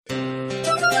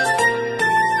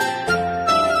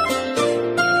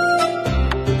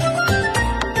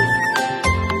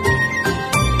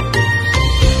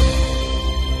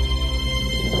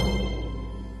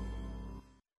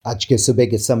आज के सुबह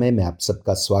के समय में आप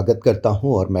सबका स्वागत करता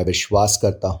हूं और मैं विश्वास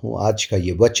करता हूं आज का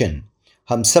ये वचन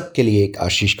हम सब के लिए एक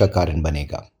आशीष का कारण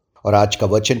बनेगा। और आज का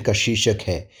वचन का शीर्षक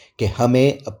है कि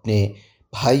हमें अपने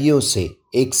भाइयों से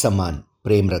एक समान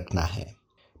प्रेम रखना है।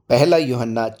 पहला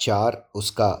यूहन्ना 4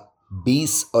 उसका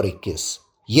 20 और 21।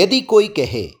 यदि कोई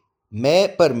कहे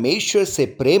मैं परमेश्वर से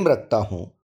प्रेम रखता हूं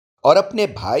और अपने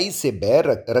भाई से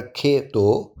बैर रखे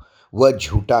तो वह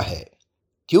झूठा है,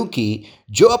 क्योंकि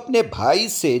जो अपने भाई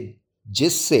से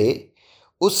जिससे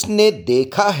उसने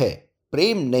देखा है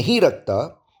प्रेम नहीं रखता,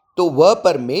 तो वह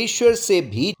परमेश्वर से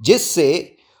भी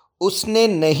जिससे उसने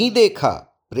नहीं देखा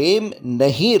प्रेम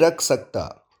नहीं रख सकता।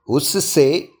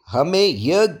 उससे हमें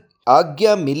यह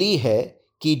आज्ञा मिली है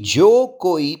कि जो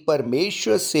कोई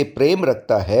परमेश्वर से प्रेम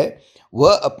रखता है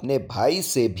वह अपने भाई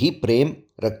से भी प्रेम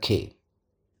रखे।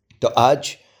 तो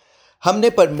आज हमने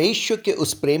परमेश्वर के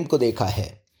उस प्रेम को देखा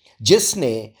है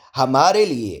जिसने हमारे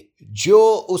लिए, जो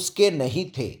उसके नहीं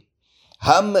थे,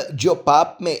 हम जो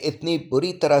पाप में इतनी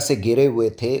बुरी तरह से गिरे हुए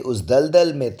थे, उस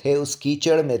दलदल में थे, उस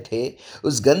कीचड़ में थे,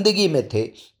 उस गंदगी में थे,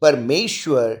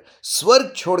 परमेश्वर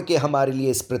स्वर्ग छोड़ के हमारे लिए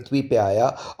इस पृथ्वी पे आया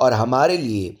और हमारे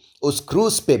लिए उस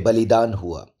क्रूस पे बलिदान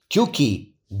हुआ,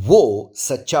 क्योंकि वो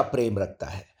सच्चा प्रेम रखता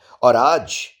है। और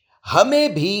आज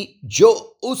हमें भी जो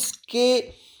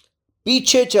उसके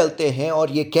पीछे चलते हैं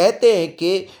और ये कहते हैं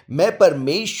कि मैं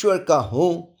परमेश्वर का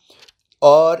हूँ,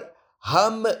 और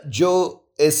हम जो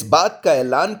इस बात का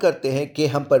ऐलान करते हैं कि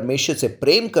हम परमेश्वर से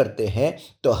प्रेम करते हैं,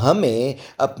 तो हमें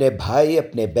अपने भाई,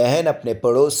 अपने बहन, अपने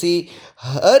पड़ोसी,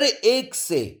 हर एक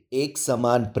से एक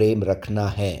समान प्रेम रखना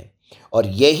है। और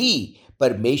यही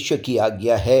परमेश्वर की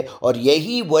आज्ञा है और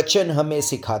यही वचन हमें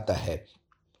सिखाता है।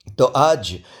 तो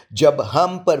आज जब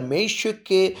हम परमेश्वर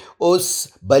के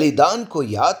उस बलिदान को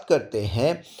याद करते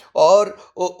हैं और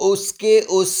उसके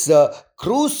उस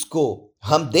क्रूस को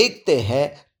हम देखते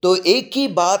हैं, तो एक ही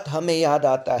बात हमें याद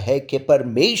आता है कि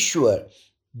परमेश्वर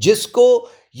जिसको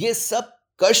ये सब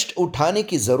कष्ट उठाने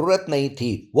की जरूरत नहीं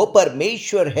थी, वो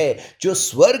परमेश्वर है जो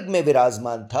स्वर्ग में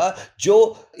विराजमान था,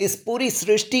 जो इस पूरी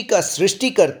सृष्टि का सृष्टि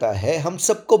करता है, हम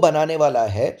सबको बनाने वाला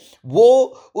है। वो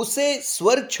उसे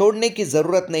स्वर्ग छोड़ने की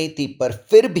जरूरत नहीं थी, पर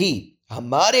फिर भी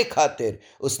हमारे खातिर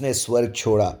उसने स्वर्ग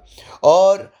छोड़ा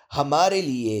और हमारे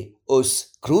लिए उस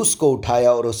क्रूस को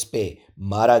उठाया और उस पे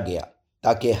मारा गया,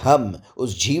 ताकि हम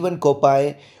उस जीवन को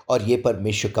पाए। और ये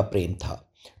परमेश्वर का प्रेम था।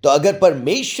 तो अगर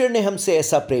परमेश्वर ने हमसे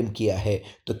ऐसा प्रेम किया है,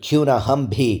 तो क्यों ना हम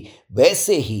भी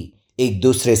वैसे ही एक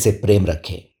दूसरे से प्रेम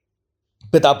रखें।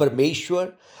 पिता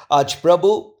परमेश्वर, आज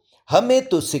प्रभु हमें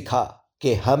तो सिखा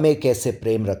कि हमें कैसे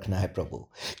प्रेम रखना है प्रभु,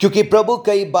 क्योंकि प्रभु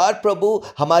कई बार प्रभु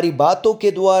हमारी बातों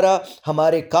के द्वारा,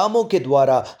 हमारे कामों के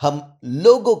द्वारा हम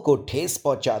लोगों को ठेस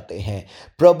पहुंचाते हैं।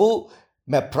 प्रभु,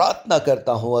 मैं प्रार्थना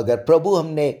करता हूं अगर प्रभु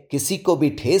हमने किसी को भी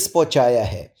ठेस पहुंचाया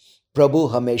है, प्रभु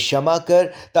हमें क्षमा कर,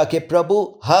 ताकि प्रभु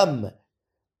हम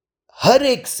हर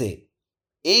एक से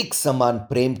एक समान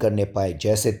प्रेम करने पाए,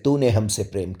 जैसे तूने हमसे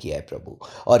प्रेम किया है प्रभु।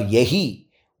 और यही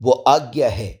वो आज्ञा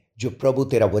है जो प्रभु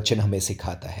तेरा वचन हमें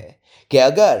सिखाता है कि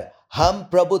अगर हम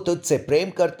प्रभु तुझसे प्रेम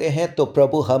करते हैं, तो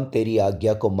प्रभु हम तेरी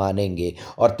आज्ञा को मानेंगे।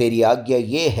 और तेरी आज्ञा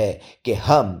ये है कि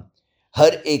हम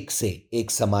हर एक से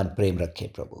एक समान प्रेम रखें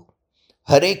प्रभु।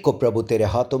 हर एक को प्रभु तेरे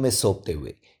हाथों में सौंपते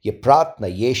हुए ये प्रार्थना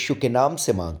यीशु के नाम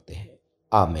से मांगते हैं,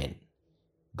 आमीन।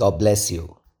 God bless you.